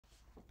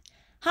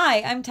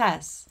Hi, I'm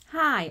Tess,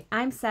 Hi,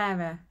 I'm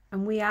Sarah,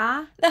 and we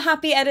are. the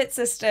Happy Edit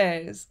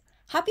Sisters.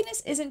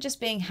 Happiness isn't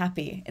just being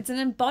happy, it's an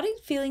embodied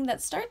feeling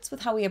that starts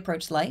with how we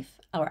approach life,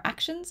 our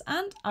actions,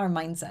 and our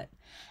mindset.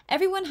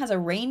 Everyone has a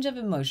range of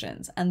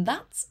emotions, and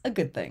that's a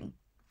good thing.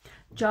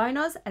 Join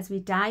us as we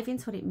dive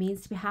into what it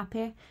means to be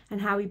happy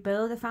and how we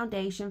build a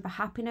foundation for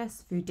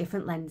happiness through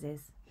different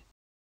lenses.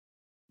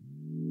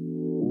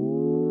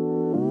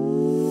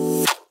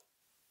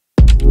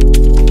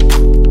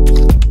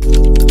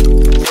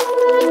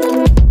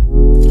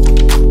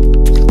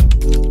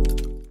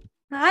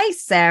 Hi,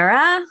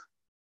 Sarah.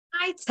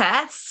 Hi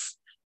Tess,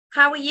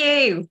 how are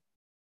you?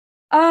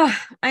 Oh,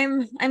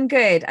 I'm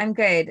good. I'm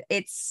good.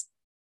 It's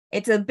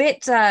a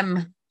bit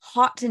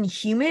hot and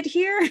humid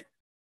here.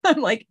 I'm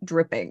like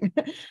dripping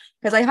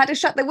because I had to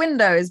shut the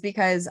windows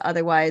because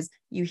otherwise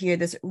you hear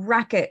this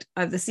racket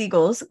of the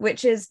seagulls,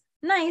 which is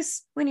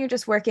nice when you're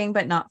just working,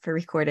 but not for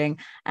recording.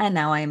 And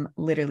now I'm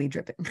literally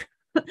dripping.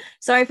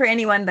 Sorry for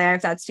anyone there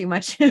if that's too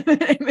much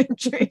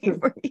imagery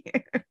for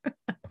you.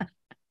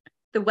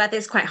 The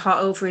weather's quite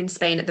hot over in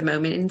Spain at the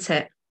moment, isn't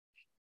it?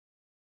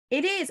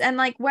 It is. And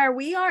like where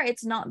we are,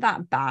 it's not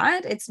that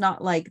bad. It's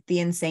not like the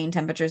insane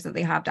temperatures that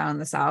they have down in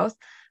the south,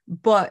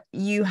 but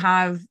you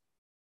have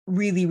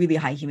really, really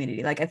high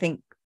humidity. Like I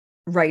think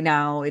right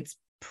now it's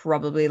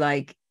probably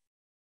like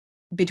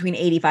between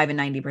 85 and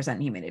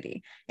 90%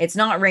 humidity. It's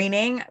not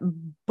raining,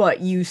 but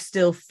you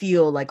still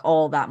feel like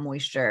all that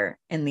moisture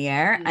in the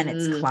air and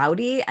it's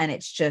cloudy and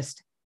it's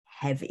just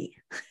heavy.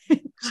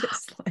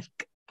 Just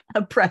like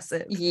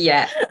oppressive.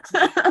 Yeah,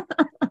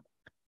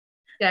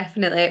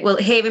 definitely. Well,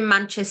 here in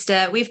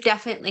Manchester, we've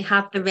definitely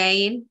had the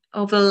rain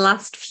over the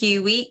last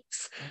few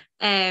weeks.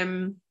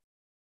 Yeah,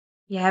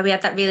 we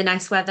had that really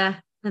nice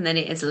weather, and then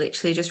it has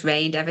literally just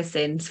rained ever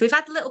since. We've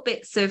had little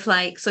bits of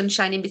like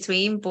sunshine in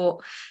between, but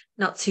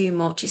not too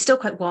much. It's still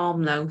quite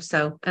warm though,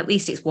 so at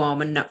least it's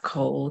warm and not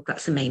cold.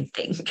 That's the main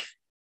thing.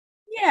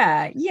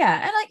 Yeah.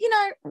 And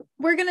like,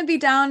 we're gonna be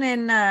down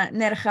in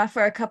Nerja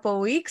for a couple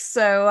of weeks.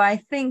 So I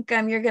think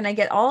you're gonna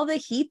get all the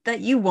heat that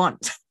you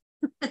want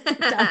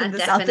down in the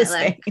south of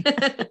Spain.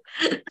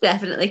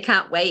 Definitely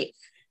can't wait.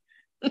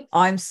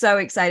 I'm so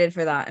excited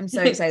for that. I'm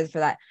so excited for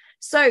that.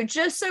 So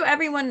just so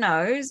everyone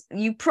knows,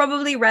 you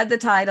probably read the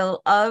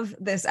title of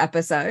this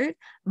episode,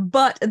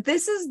 but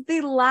this is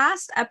the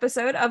last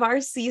episode of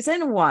our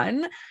season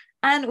 1.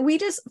 And we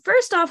just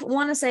first off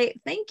want to say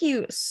thank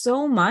you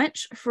so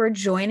much for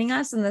joining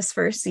us in this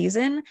first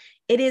season.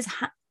 It has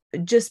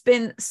just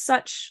been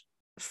such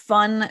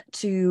fun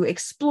to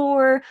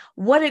explore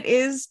what it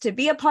is to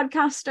be a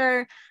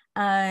podcaster,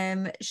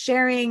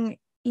 sharing,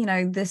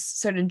 this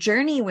sort of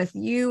journey with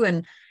you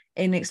and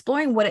in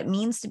exploring what it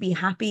means to be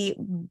happy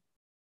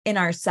in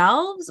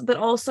ourselves, but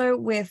also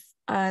with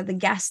the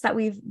guests that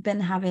we've been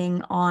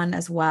having on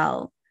as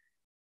well.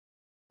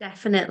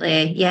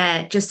 Definitely.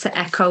 Yeah. Just to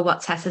echo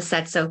what Tessa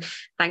said. So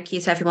thank you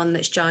to everyone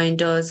that's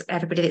joined us,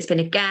 everybody that's been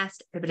a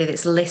guest, everybody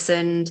that's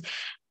listened.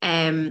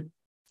 And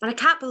I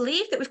can't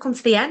believe that we've come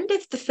to the end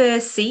of the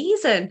first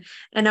season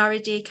and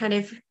already kind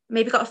of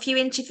maybe got a few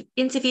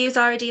interviews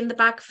already in the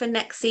bag for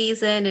next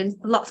season and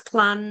lots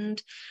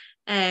planned.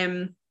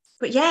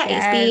 But yeah,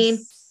 Yes.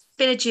 it's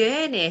been a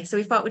journey. So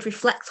we thought we'd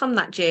reflect on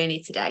that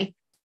journey today.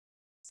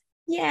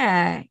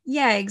 Yeah,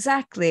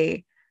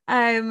 exactly.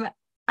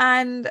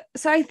 And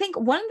so I think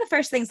one of the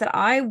first things that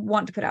I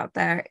want to put out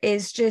there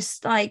is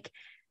just like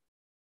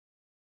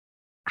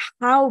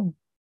how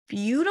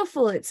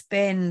beautiful it's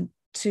been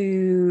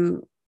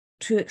to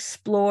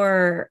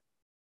explore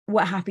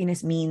what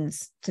happiness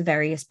means to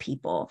various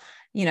people,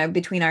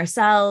 between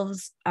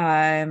ourselves,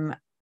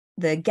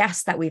 the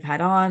guests that we've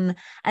had on,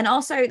 and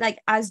also like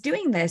as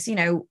doing this,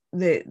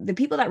 the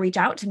people that reach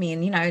out to me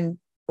and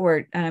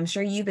and I'm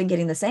sure you've been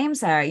getting the same,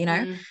 Sarah,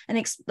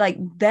 and like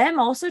them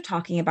also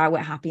talking about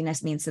what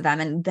happiness means to them,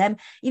 and them,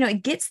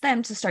 it gets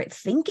them to start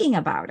thinking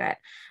about it.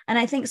 And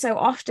I think so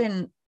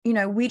often,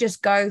 we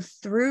just go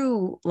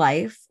through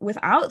life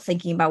without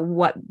thinking about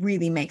what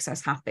really makes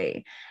us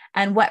happy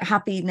and what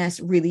happiness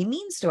really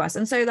means to us.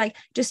 And so like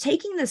just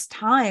taking this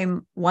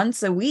time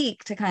once a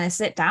week to kind of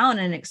sit down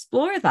and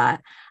explore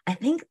that, I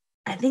think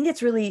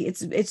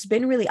it's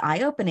been really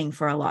eye-opening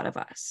for a lot of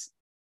us.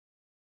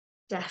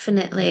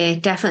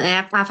 Definitely.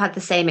 I've had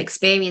the same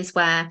experience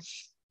where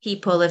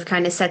people have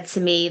kind of said to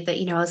me that,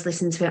 I was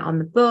listening to it on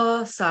the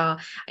bus or,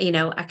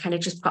 I kind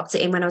of just popped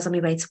it in when I was on my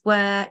way to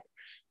work.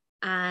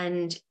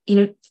 And,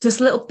 just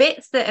little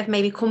bits that have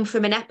maybe come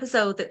from an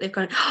episode that they've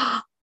gone,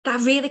 oh,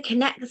 that really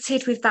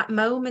connected with that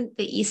moment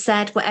that you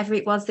said, whatever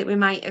it was that we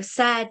might have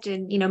said.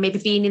 And, maybe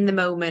being in the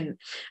moment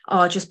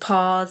or just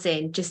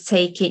pausing, just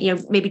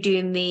taking, maybe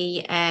doing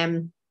the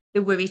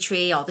worry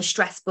tree or the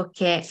stress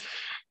bucket.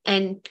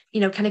 And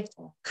kind of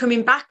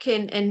coming back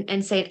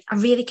and saying I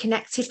really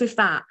connected with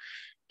that,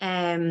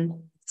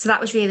 so that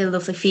was really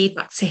lovely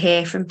feedback to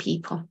hear from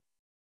people.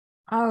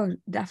 Oh,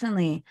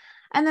 definitely.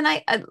 And then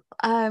I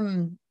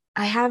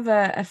have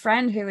a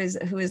friend who is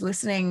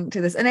listening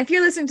to this, and if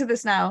you're listening to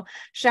this now,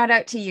 shout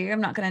out to you. I'm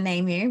not going to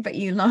name you, but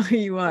you know who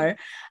you are.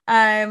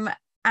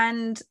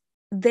 And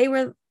they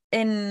were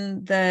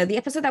in the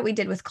episode that we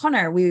did with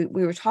Connor, we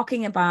were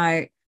talking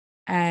about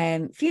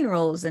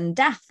funerals and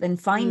death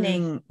and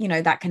finding, you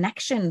know, that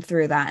connection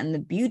through that and the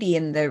beauty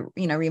and the,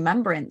 you know,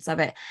 remembrance of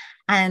it.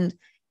 And,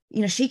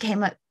 you know, she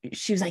came up,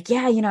 she was like,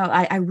 yeah, you know,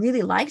 I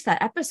really liked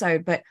that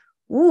episode, but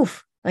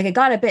oof, like it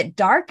got a bit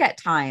dark at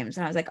times.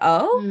 And I was like,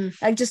 oh,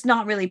 like just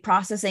not really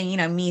processing, you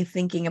know, me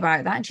thinking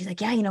about that. And she's like,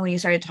 yeah, you know, when you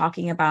started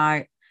talking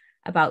about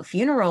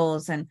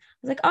funerals, and I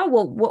was like, oh,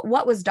 well,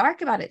 what was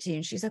dark about it to you?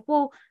 And she's like,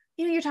 well,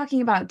 you know, you're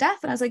talking about death.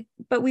 And I was like,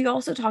 but we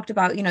also talked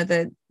about, you know,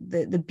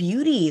 the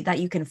beauty that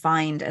you can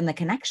find and the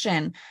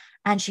connection.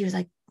 And she was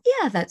like,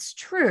 yeah, that's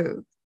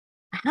true.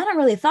 I hadn't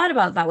really thought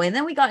about it that way. And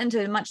then we got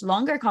into a much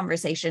longer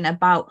conversation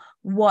about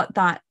what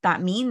that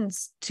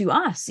means to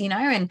us, you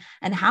know,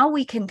 and how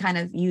we can kind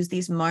of use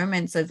these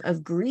moments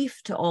of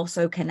grief to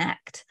also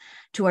connect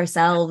to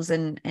ourselves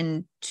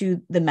and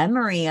to the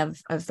memory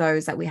of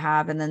those that we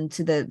have, and then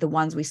to the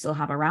ones we still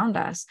have around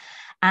us.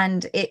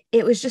 And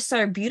it was just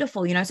so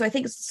beautiful, you know. So I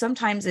think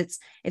sometimes it's,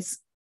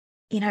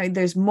 you know,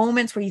 there's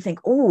moments where you think,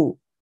 oh,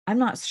 I'm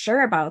not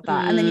sure about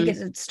that. And then you get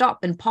to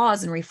stop and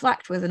pause and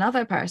reflect with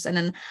another person.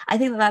 And I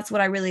think that's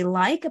what I really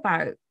like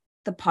about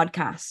the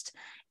podcast,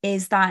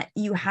 is that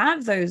you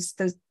have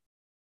that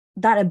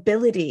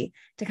ability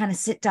to kind of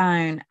sit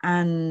down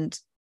and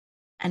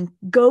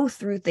go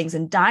through things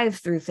and dive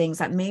through things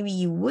that maybe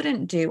you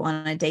wouldn't do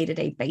on a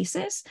day-to-day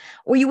basis,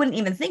 or you wouldn't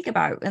even think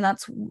about. And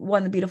that's one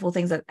of the beautiful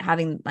things that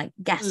having like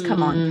guests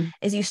come on,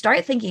 is you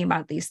start thinking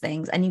about these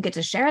things and you get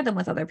to share them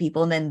with other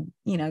people. And then,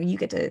 you know, you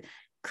get to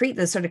create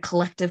this sort of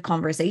collective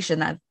conversation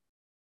that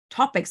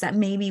topics that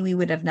maybe we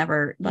would have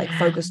never like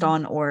focused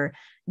on or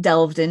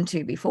delved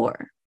into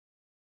before.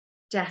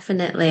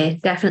 Definitely.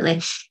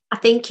 I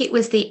think it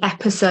was the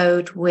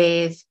episode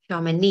with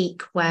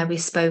Dominique where we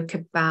spoke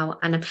about,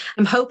 and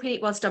I'm hoping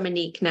it was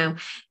Dominique now,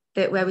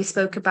 that where we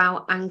spoke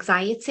about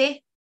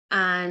anxiety,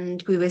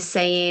 and we were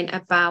saying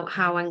about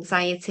how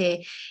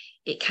anxiety,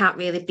 it can't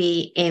really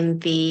be in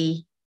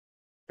the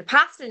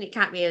past, and it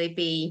can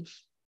be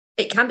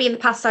in the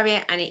past, sorry,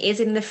 and it is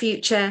in the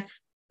future,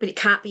 but it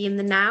can't be in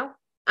the now.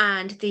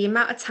 And the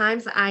amount of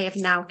times that I have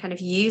now kind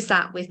of used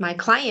that with my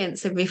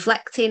clients and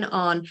reflecting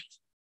on,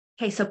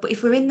 okay, so but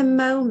if we're in the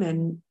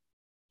moment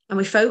and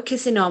we're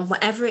focusing on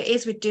whatever it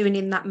is we're doing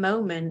in that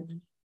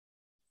moment,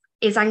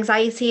 is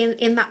anxiety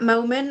in that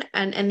moment?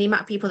 And the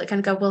amount of people that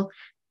can go, well,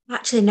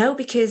 actually no,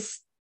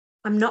 because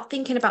I'm not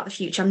thinking about the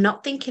future, I'm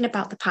not thinking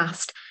about the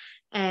past.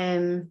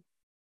 So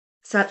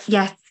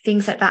yeah,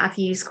 things like that I've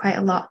used quite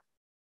a lot.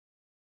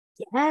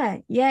 Yeah.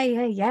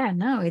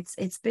 No,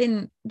 it's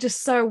been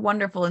just so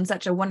wonderful and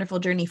such a wonderful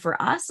journey for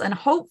us. And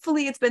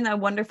hopefully it's been a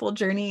wonderful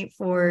journey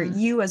for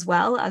you as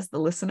well as the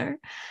listener.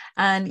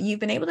 And you've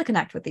been able to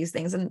connect with these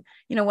things. And,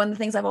 you know, one of the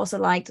things I've also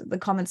liked, the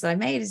comments that I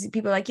made, is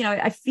people are like, you know,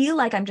 I feel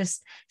like I'm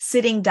just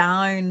sitting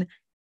down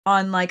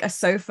on like a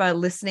sofa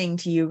listening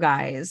to you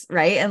guys,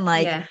 right? And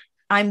like,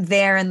 I'm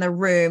there in the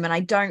room and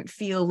I don't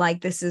feel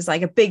like this is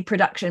like a big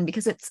production,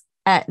 because it's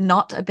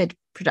not a big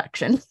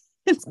production.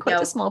 It's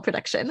quite a small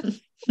production.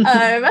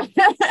 But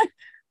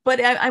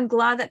I'm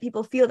glad that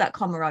people feel that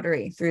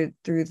camaraderie through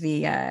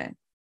the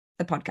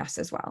podcast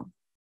as well.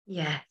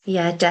 Yeah,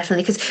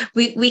 definitely. Because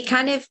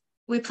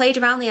we played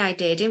around the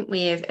idea, didn't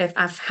we,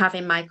 of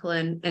having Michael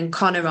and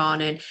Connor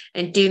on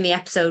and doing the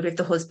episode with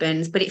the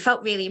husbands. But it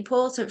felt really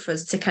important for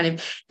us to kind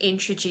of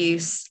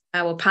introduce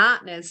our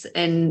partners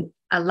and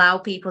allow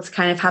people to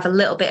kind of have a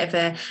little bit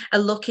of a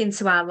look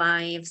into our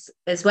lives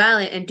as well,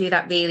 and do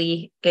that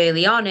really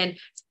early on.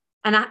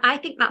 And I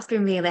think that's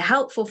been really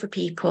helpful for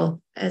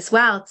people as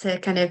well, to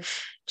kind of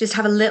just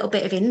have a little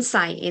bit of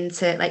insight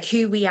into like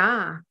who we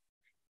are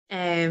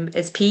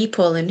as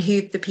people and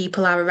who the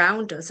people are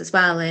around us as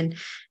well. And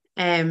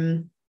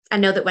I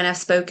know that when I've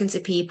spoken to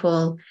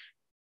people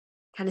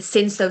kind of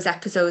since those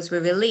episodes were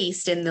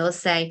released, and they'll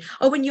say,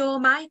 oh, and you're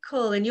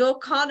Michael and you're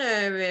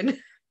Connor, and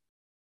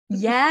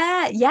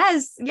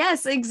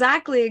yes,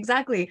 exactly.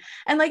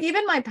 And like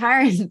even my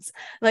parents,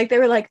 like they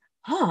were like,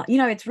 oh, you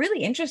know, it's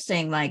really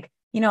interesting, like,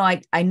 you know,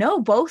 I know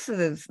both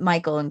of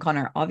Michael and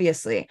Connor,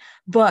 obviously,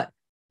 but,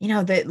 you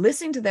know, that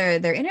listening to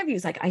their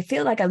interviews, like, I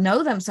feel like I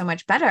know them so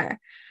much better.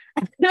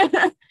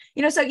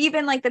 You know, so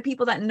even like the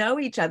people that know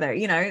each other,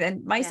 you know,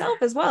 and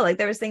myself as well, like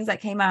there was things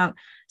that came out,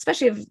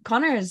 especially of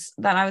Connor's,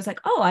 that I was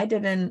like, oh, I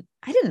didn't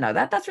know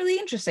that. That's really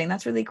interesting.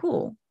 That's really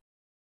cool.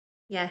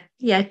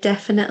 Yeah,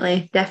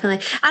 definitely. And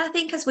I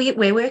think as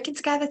we're working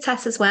together,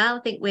 Tess, as well, I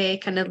think we're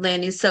kind of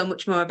learning so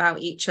much more about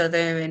each other.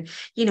 And,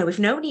 you know, we've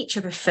known each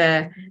other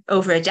for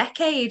over a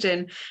decade.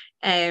 And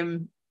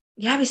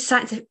we're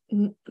starting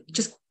to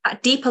just a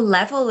deeper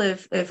level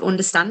of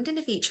understanding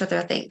of each other,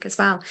 I think, as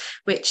well,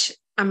 which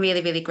I'm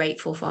really, really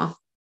grateful for.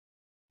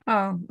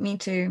 Oh, me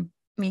too.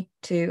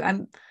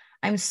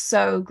 I'm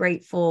so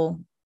grateful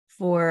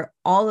for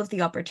all of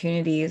the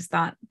opportunities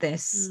that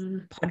this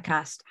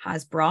podcast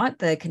has brought,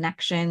 the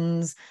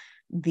connections,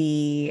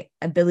 the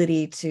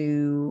ability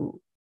to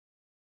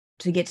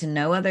get to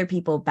know other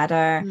people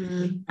better,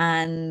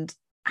 and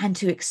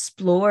to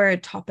explore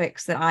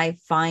topics that I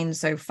find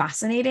so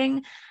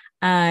fascinating.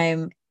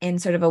 in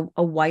sort of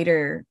a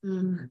wider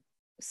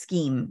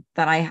scheme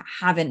that I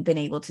haven't been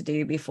able to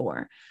do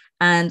before.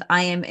 And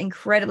I am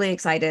incredibly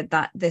excited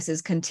that this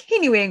is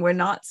continuing. We're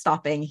not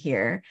stopping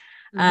here.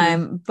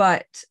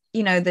 But,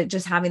 you know, that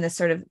just having this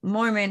sort of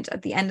moment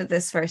at the end of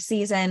this first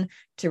season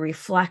to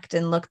reflect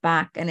and look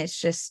back. And it's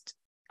just,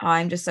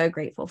 I'm just so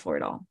grateful for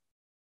it all.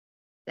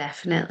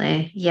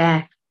 Definitely.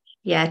 Yeah.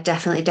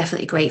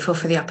 Definitely grateful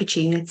for the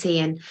opportunity.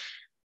 And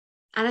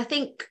I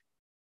think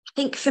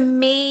for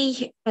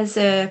me as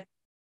an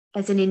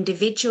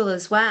individual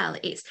as well,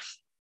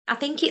 I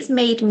think it's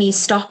made me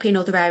stop in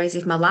other areas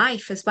of my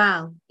life as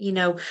well, you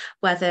know,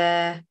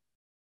 whether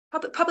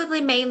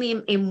probably mainly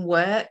in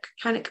work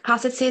kind of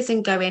capacities,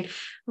 and going,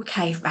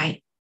 okay,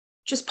 right,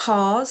 just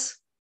pause,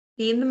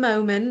 be in the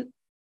moment.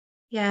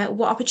 Yeah,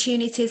 what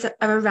opportunities are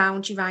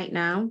around you right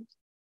now?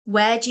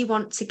 Where do you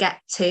want to get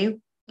to?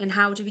 And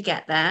how do we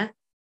get there?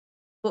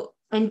 But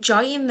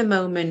enjoying the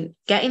moment,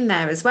 getting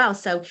there as well.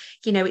 So,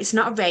 you know, it's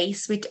not a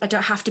race. I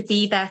don't have to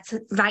be there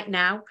right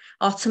now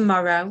or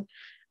tomorrow.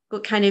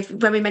 But kind of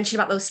when we mentioned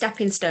about those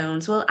stepping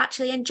stones, well,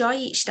 actually enjoy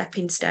each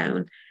stepping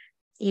stone,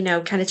 you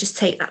know, kind of just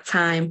take that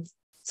time.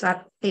 So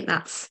I think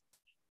that's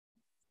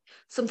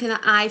something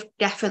that I've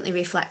definitely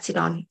reflected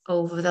on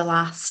over the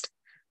last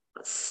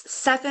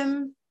it's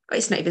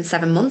not even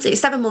 7 months.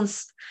 It's 7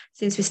 months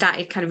since we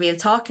started kind of really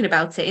talking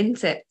about it,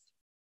 isn't it?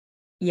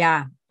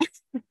 Yeah.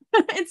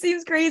 It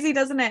seems crazy,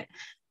 doesn't it?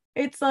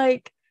 It's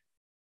like,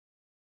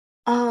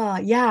 oh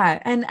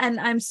yeah. And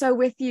I'm so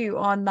with you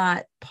on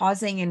that,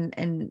 pausing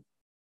and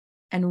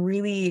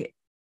really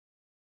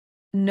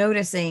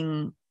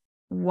noticing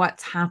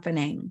what's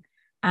happening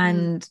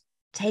and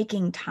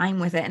taking time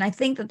with it. And I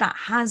think that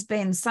has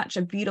been such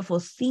a beautiful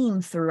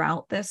theme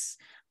throughout this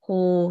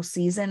whole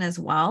season as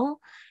well,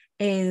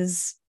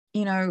 is,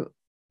 you know,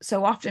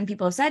 so often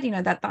people have said, you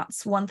know,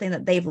 that's one thing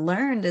that they've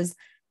learned, is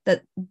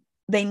that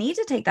they need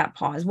to take that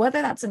pause,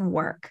 whether that's in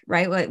work,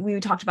 right? We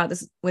talked about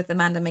this with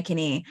Amanda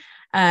McKinney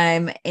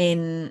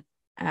in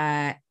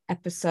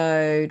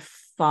episode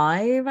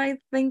 5, I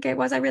think it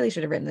was. I really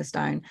should have written this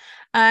down.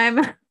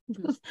 I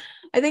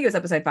think it was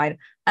episode 5.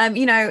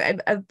 You know,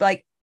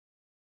 like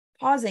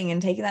pausing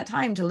and taking that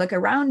time to look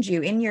around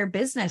you in your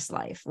business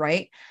life,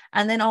 right?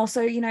 And then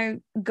also, you know,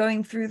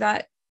 going through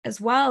that as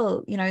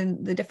well, you know,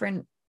 the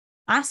different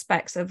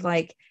aspects of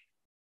like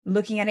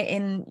looking at it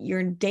in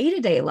your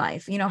day-to-day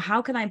life. You know,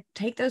 how can I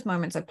take those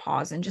moments of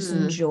pause and just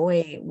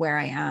enjoy where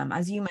I am?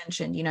 As you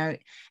mentioned, you know,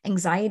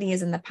 anxiety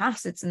is in the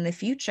past, it's in the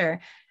future,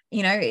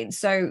 you know,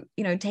 so,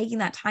 you know, taking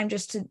that time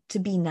just to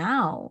be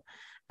now.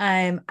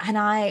 And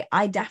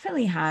I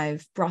definitely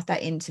have brought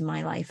that into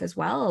my life as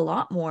well, a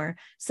lot more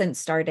since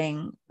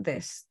starting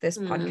this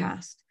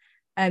podcast.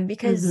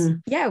 Because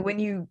yeah, when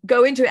you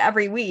go into it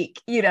every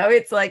week, you know,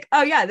 it's like,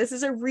 oh yeah, this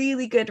is a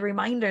really good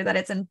reminder that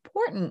it's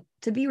important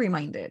to be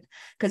reminded.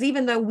 Because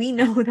even though we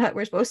know that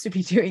we're supposed to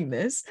be doing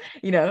this,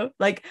 you know,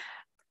 like,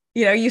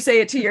 you know, you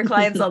say it to your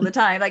clients all the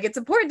time, like, it's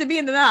important to be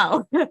in the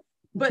now.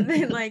 But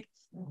then like,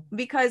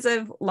 because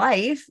of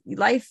life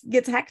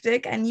gets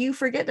hectic and you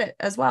forget it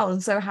as well.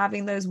 And so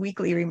having those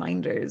weekly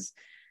reminders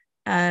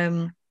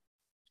and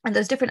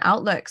those different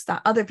outlooks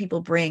that other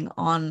people bring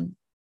on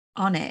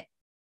it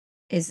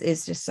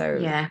is just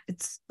so,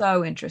 it's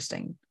so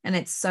interesting and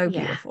it's so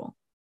beautiful.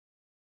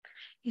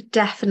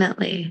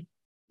 Definitely.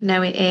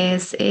 No, it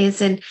is.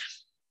 And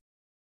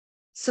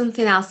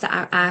something else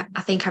that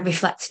I think I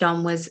reflected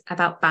on was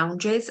about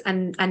boundaries.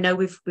 And I know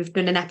we've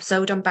done an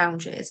episode on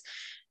boundaries.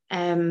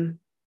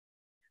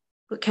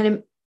 But kind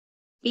of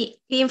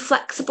being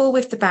flexible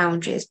with the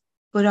boundaries,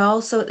 but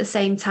also at the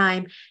same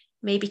time,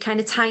 maybe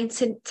kind of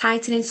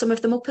tightening some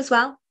of them up as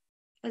well.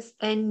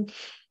 And,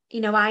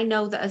 you know, I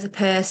know that as a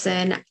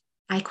person,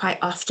 I quite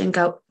often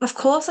go, of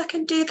course I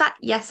can do that.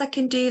 Yes, I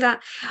can do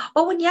that.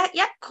 Oh, and yeah,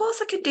 of course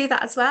I can do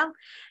that as well.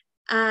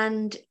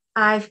 And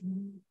I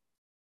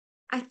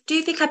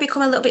do think I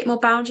become a little bit more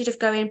bounded of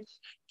going, do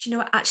you know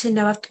what? Actually,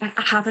 no, I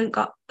haven't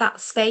got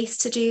that space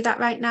to do that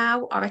right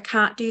now, or I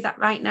can't do that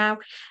right now.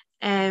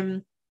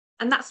 And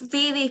that's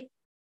really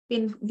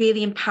been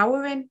really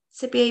empowering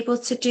to be able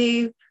to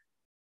do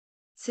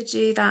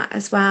that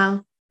as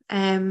well.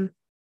 So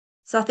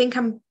I think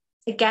I'm,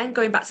 again,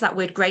 going back to that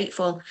word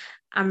grateful,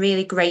 I'm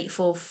really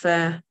grateful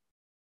for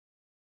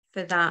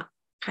that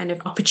kind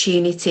of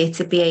opportunity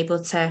to be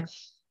able to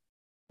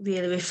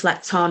really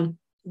reflect on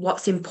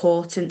what's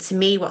important to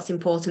me, what's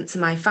important to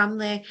my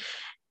family.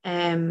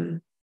 So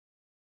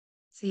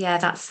yeah,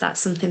 that's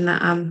something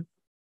that I'm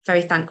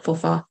very thankful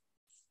for.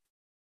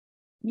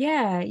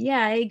 Yeah,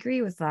 I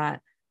agree with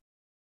that.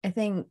 I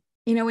think,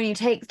 you know, when you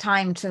take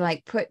time to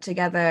like put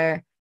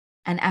together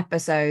an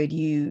episode,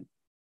 you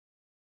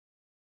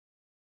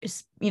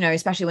know,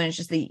 especially when it's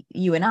just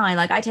you and I,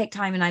 like I take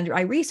time and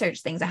I research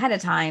things ahead of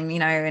time, you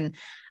know, and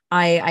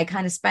I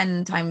kind of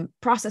spend time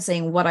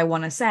processing what I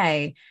want to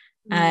say.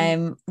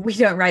 We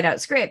don't write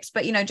out scripts,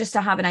 but, you know, just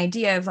to have an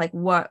idea of like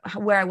where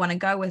I want to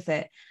go with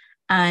it.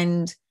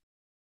 And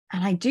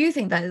I do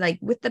think that like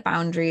with the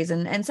boundaries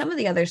and some of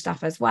the other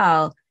stuff as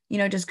well,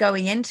 just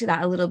going into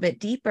that a little bit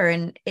deeper,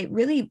 and it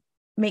really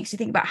makes you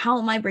think about, how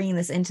am I bringing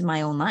this into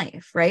my own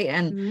life, right?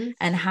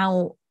 And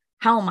how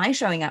am I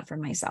showing up for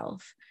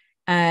myself?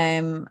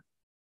 And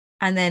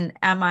then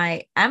am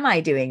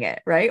I doing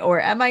it right,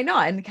 or am I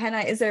not? And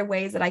is there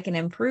ways that I can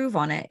improve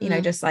on it?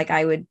 Just like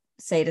I would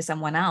say to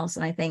someone else.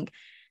 And I think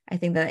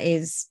that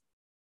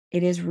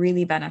it is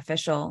really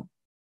beneficial,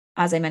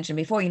 as I mentioned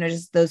before,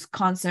 just those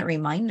constant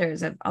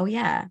reminders of, oh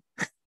yeah,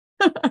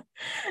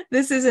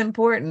 this is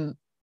important.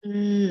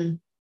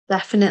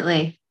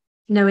 Definitely.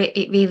 No,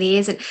 it really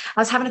is. And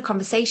I was having a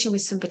conversation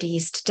with somebody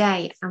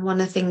yesterday, and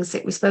one of the things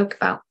that we spoke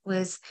about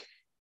was,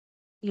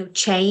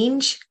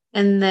 change,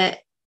 and that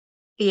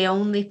the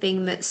only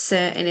thing that's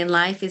certain in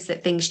life is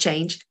that things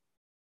change.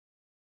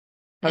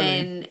 Totally.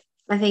 And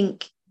I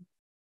think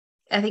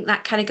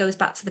that kind of goes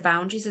back to the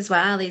boundaries as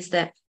well, is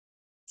that,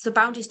 so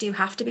boundaries do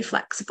have to be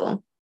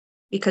flexible,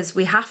 because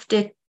we have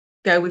to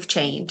go with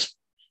change.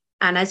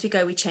 And as we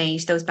go with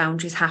change, those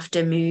boundaries have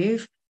to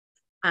move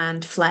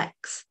and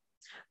flex.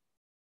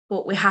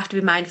 But we have to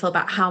be mindful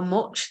about how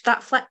much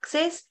that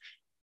flexes,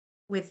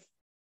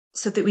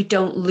 so that we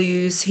don't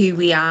lose who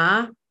we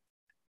are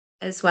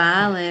as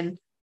well.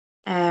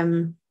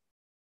 And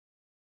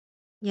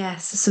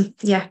yes,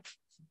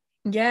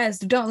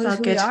 don't lose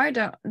who we are.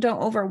 Don't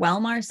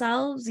overwhelm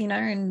ourselves,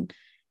 and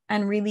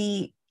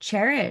really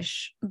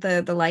cherish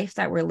the life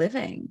that we're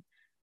living,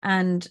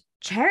 and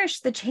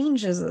cherish the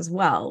changes as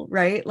well,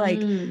 right? Like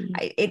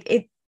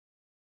it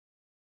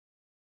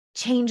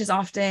change is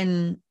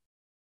often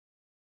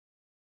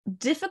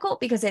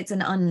difficult because it's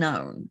an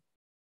unknown,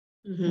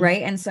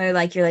 right? And so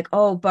like you're like,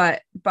 oh,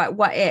 but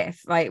what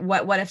if, like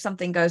what if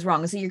something goes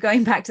wrong? So you're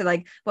going back to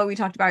like what we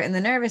talked about in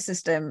the nervous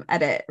system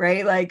edit,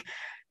 right? Like,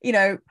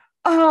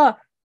 so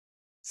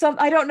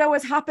I don't know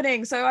what's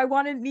happening, so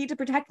I need to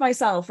protect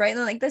myself, right?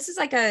 And like this is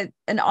like an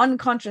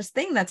unconscious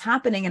thing that's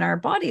happening in our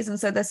bodies, and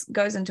so this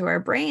goes into our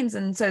brains,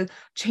 and so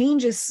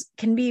changes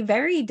can be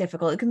very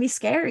difficult. It can be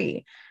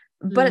scary,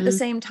 but at the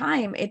same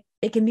time,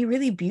 it can be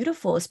really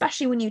beautiful,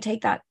 especially when you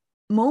take that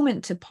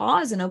moment to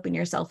pause and open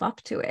yourself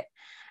up to it.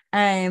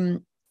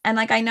 And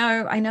like I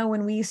know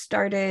when we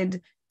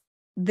started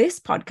this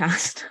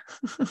podcast,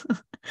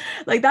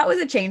 like that was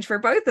a change for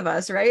both of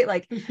us, right?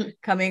 Like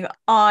coming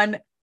on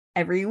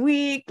every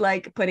week,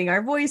 like putting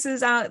our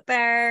voices out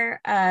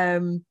there,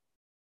 and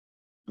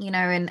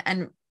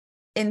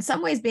in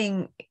some ways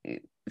being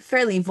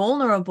fairly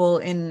vulnerable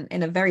in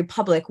a very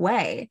public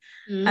way.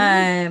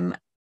 And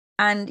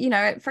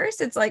at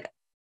first it's like,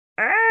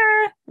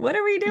 what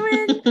are we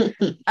doing?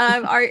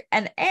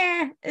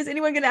 Is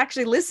anyone going to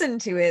actually listen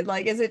to it?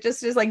 Like, is it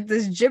just like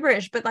this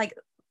gibberish? But like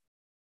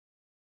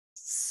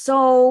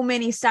so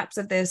many steps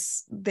of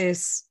this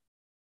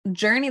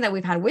journey that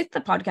we've had with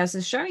the podcast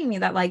is showing me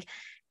that like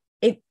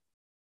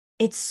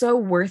it's so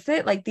worth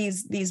it. Like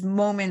these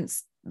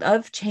moments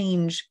of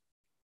change,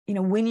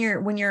 when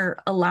you're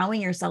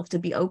allowing yourself to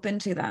be open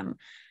to them,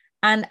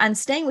 and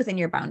staying within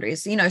your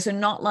boundaries, so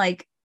not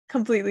like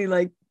completely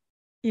like,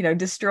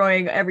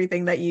 destroying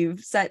everything that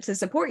you've set to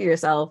support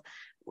yourself,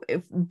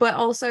 but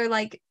also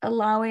like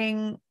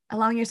allowing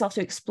yourself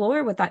to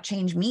explore what that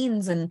change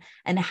means, and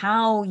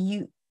how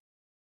you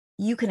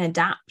can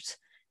adapt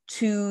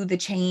to the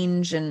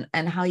change, and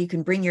how you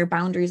can bring your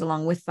boundaries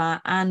along with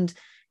that, and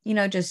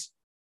just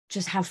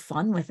have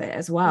fun with it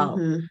as well.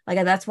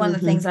 Like that's one of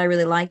the things I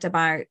really liked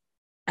about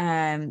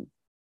the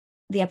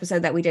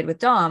episode that we did with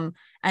Dom,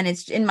 and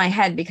it's in my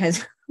head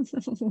because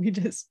we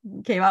just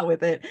came out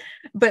with it,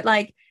 but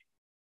like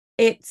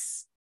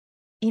it's,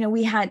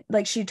 we had,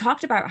 like, she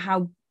talked about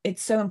how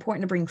it's so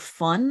important to bring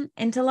fun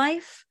into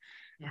life.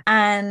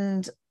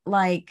 And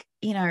like,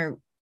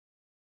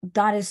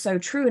 that is so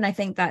true. And I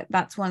think that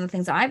that's one of the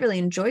things that I really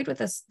enjoyed with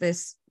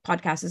this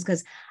podcast, is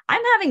because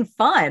I'm having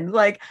fun.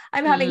 Like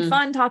I'm having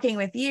fun talking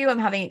with you. I'm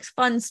having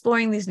fun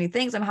exploring these new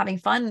things. I'm having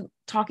fun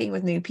talking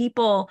with new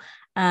people,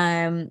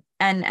 and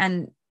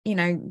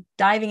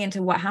diving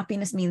into what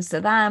happiness means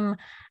to them.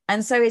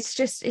 And so it's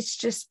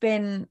just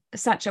been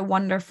such a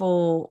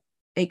wonderful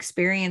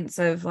experience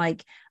of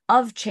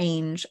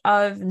change,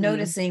 of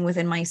noticing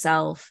within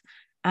myself,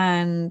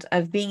 and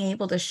of being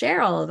able to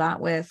share all of that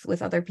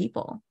with other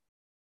people.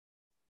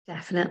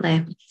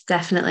 Definitely.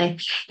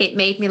 It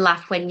made me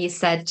laugh when you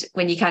kind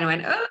of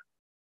went, oh,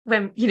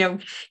 when,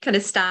 kind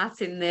of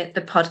starting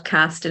the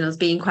podcast and us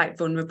being quite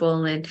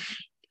vulnerable, and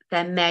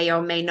there may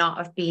or may not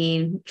have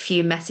been a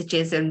few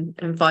messages and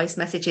voice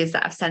messages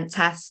that I've sent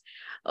Tess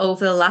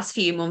over the last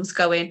few months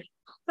going,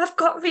 I've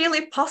got real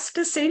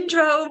imposter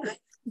syndrome.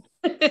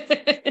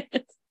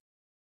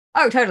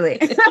 Oh, totally.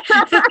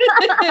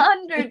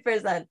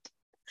 100%.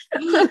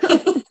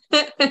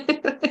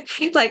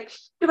 Like,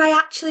 do I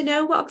actually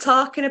know what I'm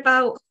talking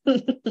about?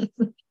 And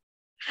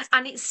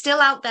it's still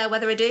out there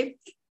whether I do,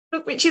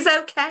 which is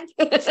okay.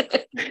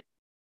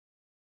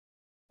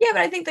 Yeah,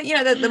 but I think that,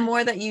 that the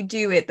more that you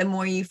do it, the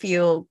more you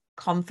feel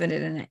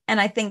confident in it.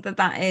 And I think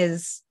that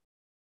is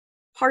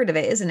part of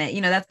it, isn't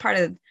it? That's part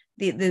of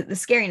the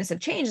scariness of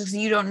change, because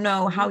you don't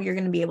know how you're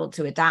going to be able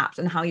to adapt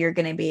and how you're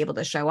going to be able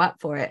to show up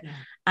for it.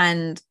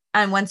 And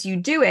And once you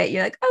do it,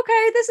 you're like,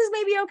 okay, this is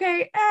maybe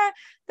okay.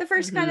 The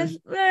first kind of,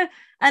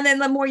 and then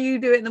the more you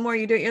do it,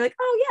 you're like,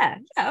 oh yeah,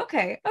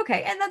 okay.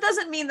 And that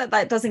doesn't mean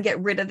that doesn't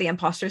get rid of the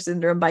imposter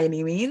syndrome by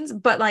any means,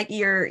 but like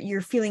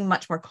you're feeling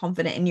much more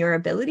confident in your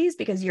abilities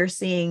because you're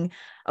seeing,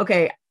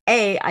 okay,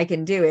 A, I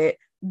can do it.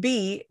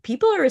 B,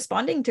 people are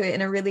responding to it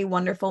in a really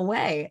wonderful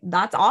way.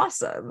 That's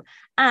awesome.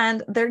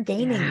 And they're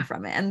gaining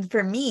from it. And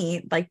for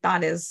me, like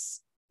that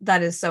is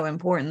so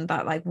important,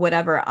 that like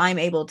whatever I'm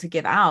able to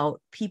give out,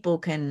 people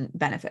can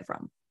benefit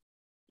from.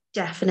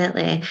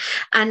 Definitely.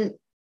 And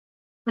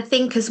I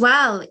think as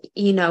well,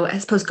 you know, I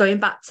suppose going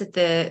back to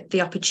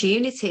the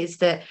opportunities,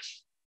 that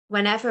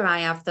whenever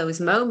I have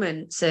those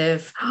moments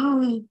of,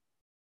 oh,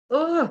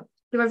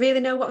 do I really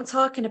know what I'm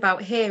talking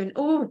about here? And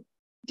oh,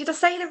 did I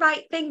say the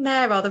right thing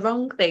there or the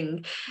wrong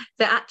thing?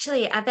 That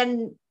actually I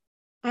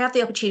have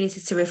the opportunity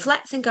to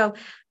reflect and go,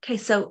 okay,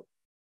 so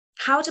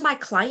how do my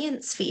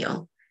clients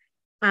feel?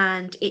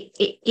 And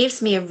it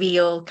gives me a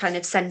real kind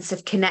of sense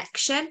of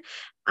connection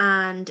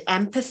and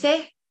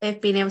empathy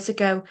of being able to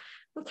go,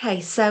 okay,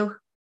 so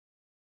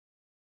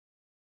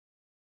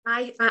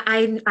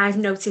I've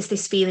noticed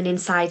this feeling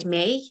inside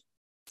me,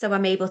 so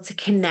I'm able to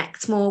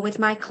connect more with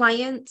my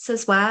clients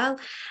as well.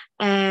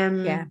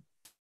 And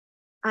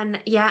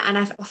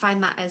I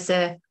find that as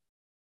a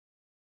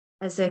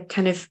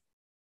kind of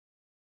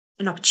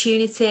an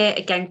opportunity,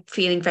 again,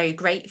 feeling very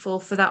grateful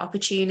for that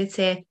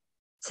opportunity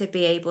to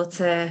be able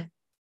to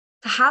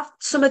have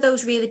some of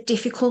those really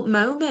difficult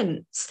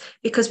moments,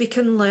 because we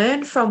can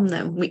learn from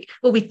them.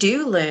 We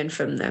do learn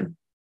from them,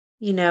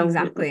 you know.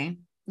 Exactly.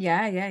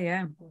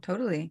 Yeah.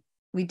 Totally.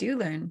 We do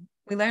learn.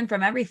 We learn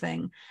from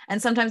everything.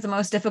 And sometimes the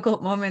most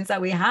difficult moments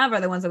that we have are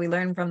the ones that we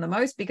learn from the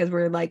most, because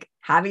we're like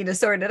having to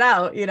sort it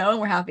out, you know, and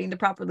we're having to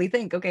properly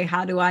think, okay,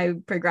 how do I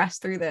progress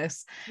through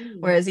this?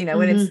 Whereas, you know,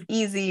 when it's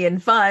easy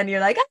and fun, you're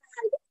like,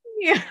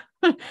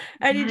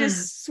 and you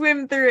just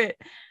swim through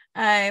it.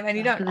 And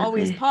you don't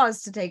always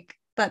pause to take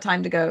that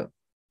time to go,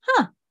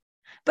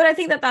 but I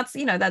think that's,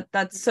 you know,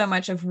 that's so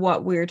much of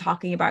what we're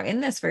talking about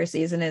in this first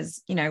season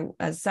is, you know,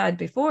 as said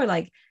before,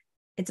 like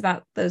it's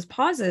about those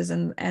pauses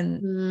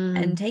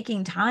and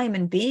taking time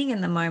and being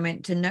in the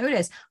moment to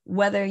notice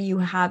whether you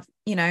have,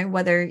 you know,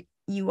 whether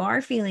you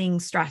are feeling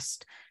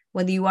stressed,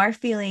 whether you are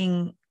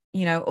feeling,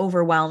 you know,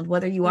 overwhelmed,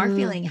 whether you are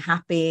feeling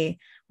happy,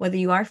 whether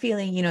you are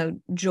feeling, you know,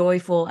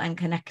 joyful and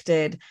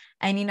connected,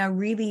 and, you know,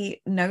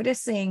 really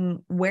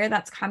noticing where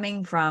that's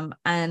coming from,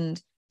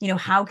 and, you know,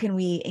 how can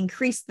we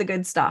increase the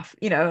good stuff,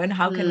 you know, and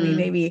how can we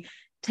maybe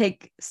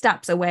take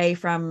steps away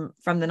from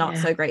the not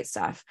so great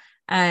stuff.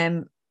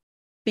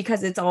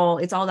 Because it's all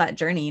that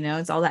journey, you know,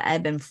 it's all that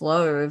ebb and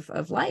flow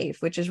of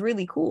life, which is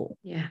really cool.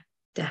 Yeah,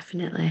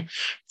 definitely.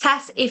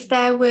 Tess, if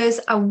there was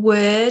a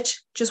word,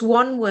 just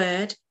one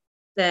word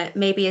that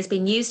maybe has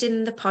been used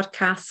in the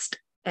podcast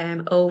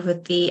over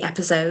the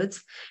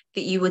episodes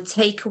that you would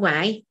take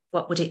away,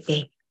 what would it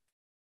be?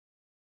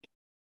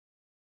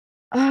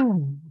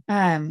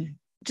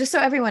 Just so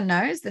everyone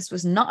knows, this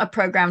was not a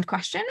programmed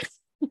question.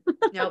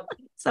 Nope.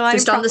 So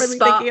I'm properly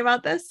thinking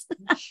about this.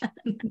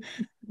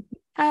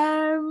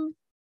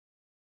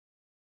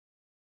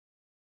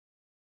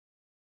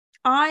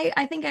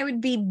 I think I would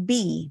be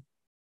B.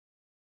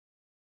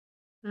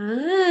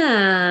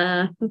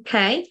 Okay.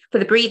 For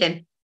the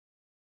breathing.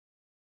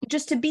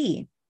 Just to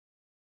be.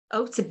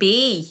 Oh, to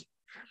be.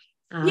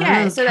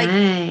 Yeah. Okay. So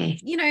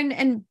like, you know,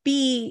 and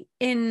be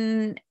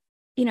in,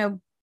 you know,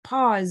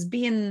 pause,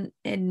 be in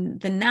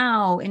the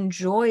now,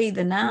 enjoy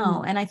the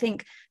now. And I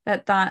think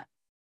that to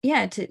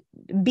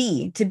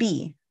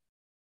be.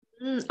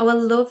 Oh, I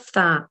love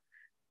that.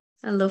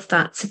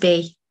 To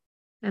be.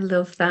 I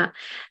love that.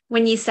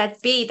 When you said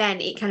be,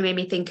 then it kind of made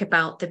me think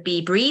about the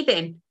be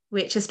breathing,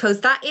 which I suppose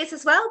that is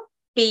as well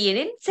being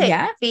into it.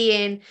 Yeah.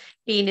 Being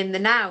in the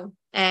now.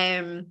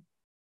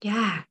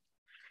 Yeah.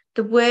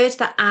 The word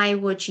that I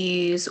would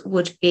use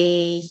would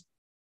be,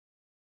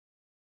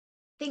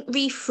 I think,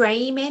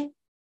 reframing.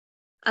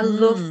 I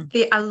love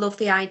the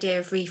idea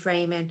of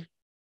reframing,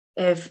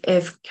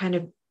 of kind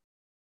of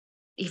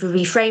either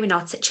reframing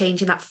or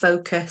changing that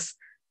focus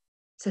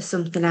to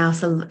something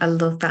else. I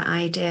love that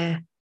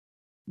idea.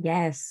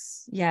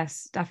 Yes,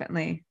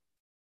 definitely.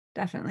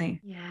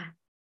 Yeah.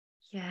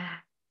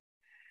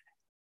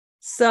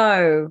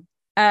 So,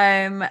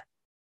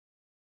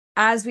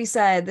 as we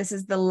said, this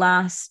is the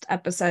last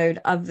episode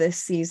of this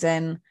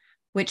season,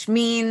 which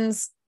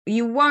means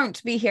you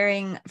won't be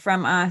hearing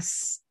from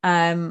us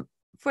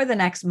for the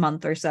next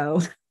month or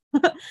so.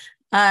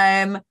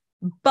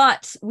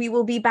 But we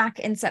will be back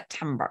in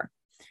September.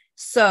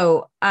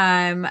 So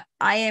I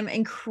am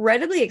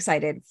incredibly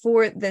excited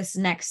for this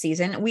next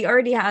season. We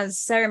already, as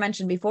Sarah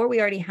mentioned before, we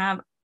already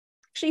have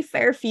actually a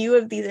fair few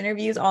of these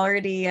interviews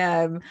already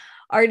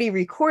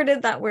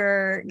recorded that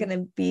we're going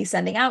to be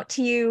sending out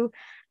to you.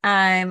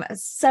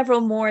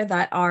 Several more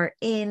that are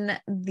in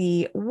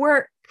the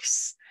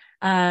works.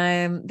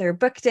 They're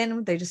booked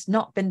in, they've just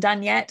not been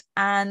done yet,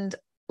 and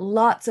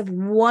lots of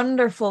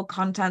wonderful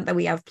content that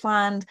we have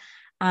planned.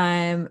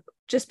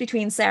 just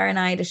between Sarah and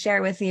I to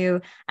share with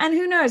you. And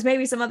who knows,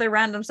 maybe some other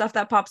random stuff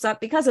that pops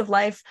up because of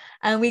life.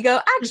 And we go,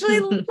 actually,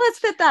 let's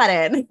fit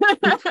that in.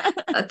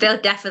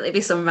 There'll definitely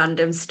be some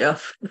random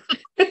stuff.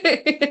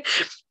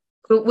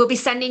 We'll be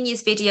sending you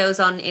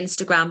videos on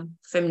Instagram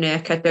from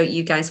Nurka. Don't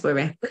you guys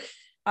worry.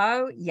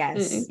 Oh,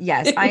 yes.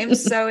 Yes. I am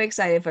so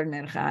excited for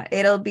Nurka.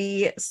 It'll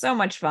be so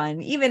much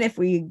fun, even if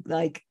we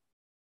like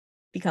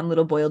become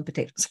little boiled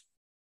potatoes.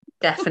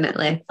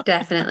 Definitely.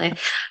 Definitely.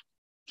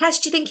 Tess,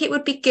 do you think it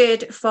would be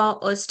good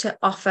for us to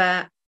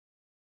offer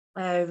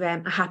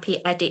a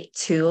happy edit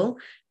tool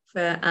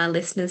for our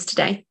listeners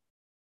today?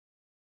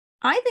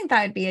 I think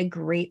that would be a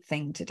great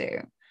thing to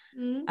do.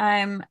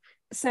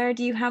 Sarah,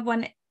 do you have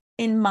one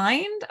in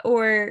mind,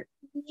 or?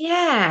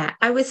 Yeah,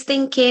 I was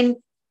thinking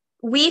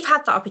we've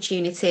had the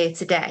opportunity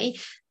today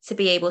to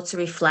be able to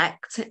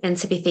reflect and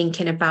to be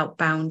thinking about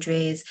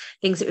boundaries,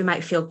 things that we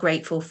might feel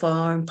grateful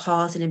for, and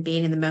pausing and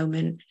being in the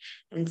moment,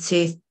 and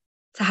to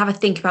have a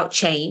think about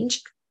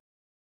change.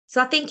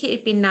 So I think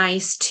it'd be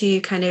nice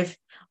to kind of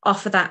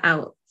offer that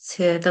out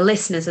to the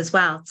listeners as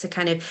well, to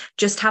kind of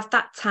just have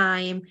that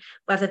time,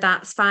 whether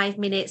that's 5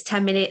 minutes,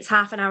 10 minutes,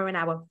 half an hour, an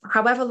hour,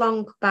 however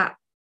long that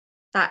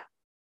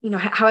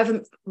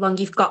however long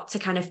you've got to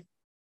kind of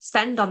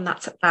spend on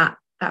that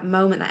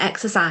moment, that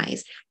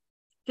exercise,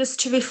 just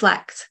to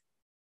reflect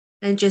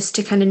and just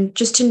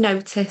to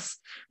notice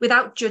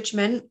without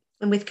judgment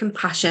and with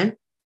compassion.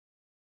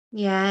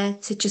 Yeah,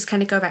 to just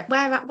kind of go back,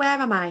 where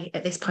am I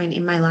at this point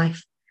in my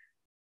life?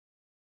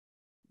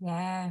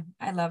 Yeah,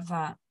 I love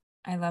that.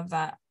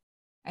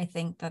 I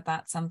think that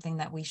that's something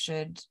that we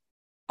should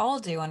all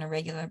do on a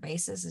regular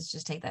basis, is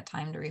just take that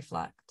time to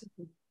reflect.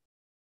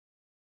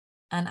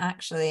 And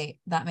actually,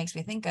 that makes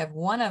me think of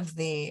one of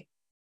the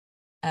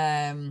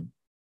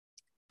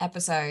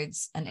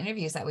episodes and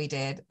interviews that we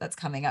did that's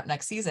coming up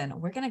next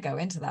season. We're going to go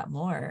into that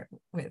more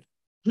with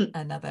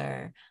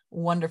another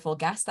wonderful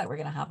guest that we're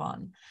going to have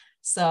on.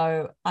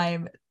 So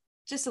I'm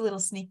just a little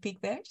sneak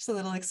peek there, just a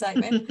little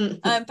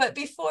excitement. But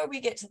before we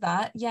get to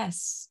that,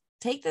 yes,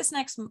 take this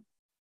next,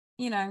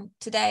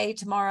 today,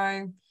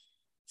 tomorrow,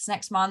 this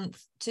next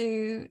month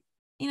to,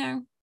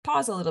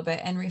 pause a little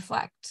bit and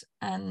reflect,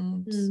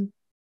 and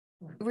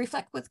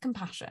reflect with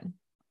compassion.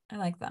 I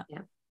like that.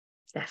 Yeah,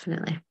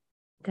 definitely.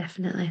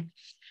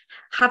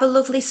 Have a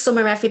lovely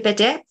summer,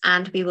 everybody,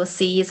 and we will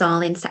see you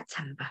all in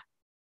September.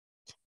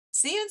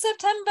 See you in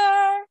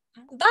September.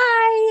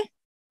 Bye.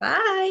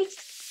 Bye.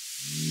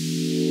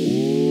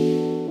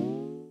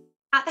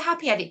 At the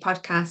Happy Edit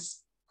podcast,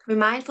 we're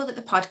mindful that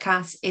the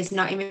podcast is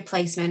not in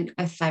replacement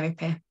of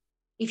therapy.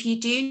 If you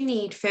do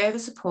need further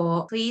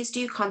support, please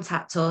do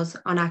contact us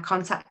on our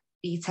contact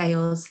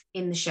details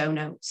in the show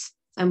notes,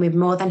 and we're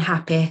more than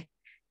happy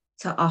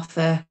to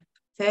offer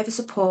further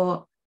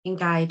support and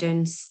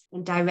guidance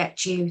and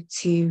direct you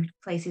to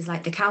places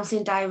like the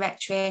counselling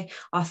directory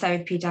or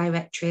therapy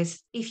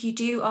directories. If you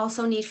do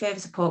also need further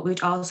support, we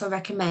would also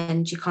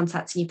recommend you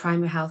contacting your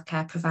primary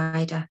healthcare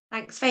provider.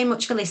 Thanks very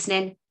much for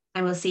listening,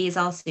 and we'll see you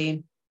all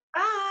soon.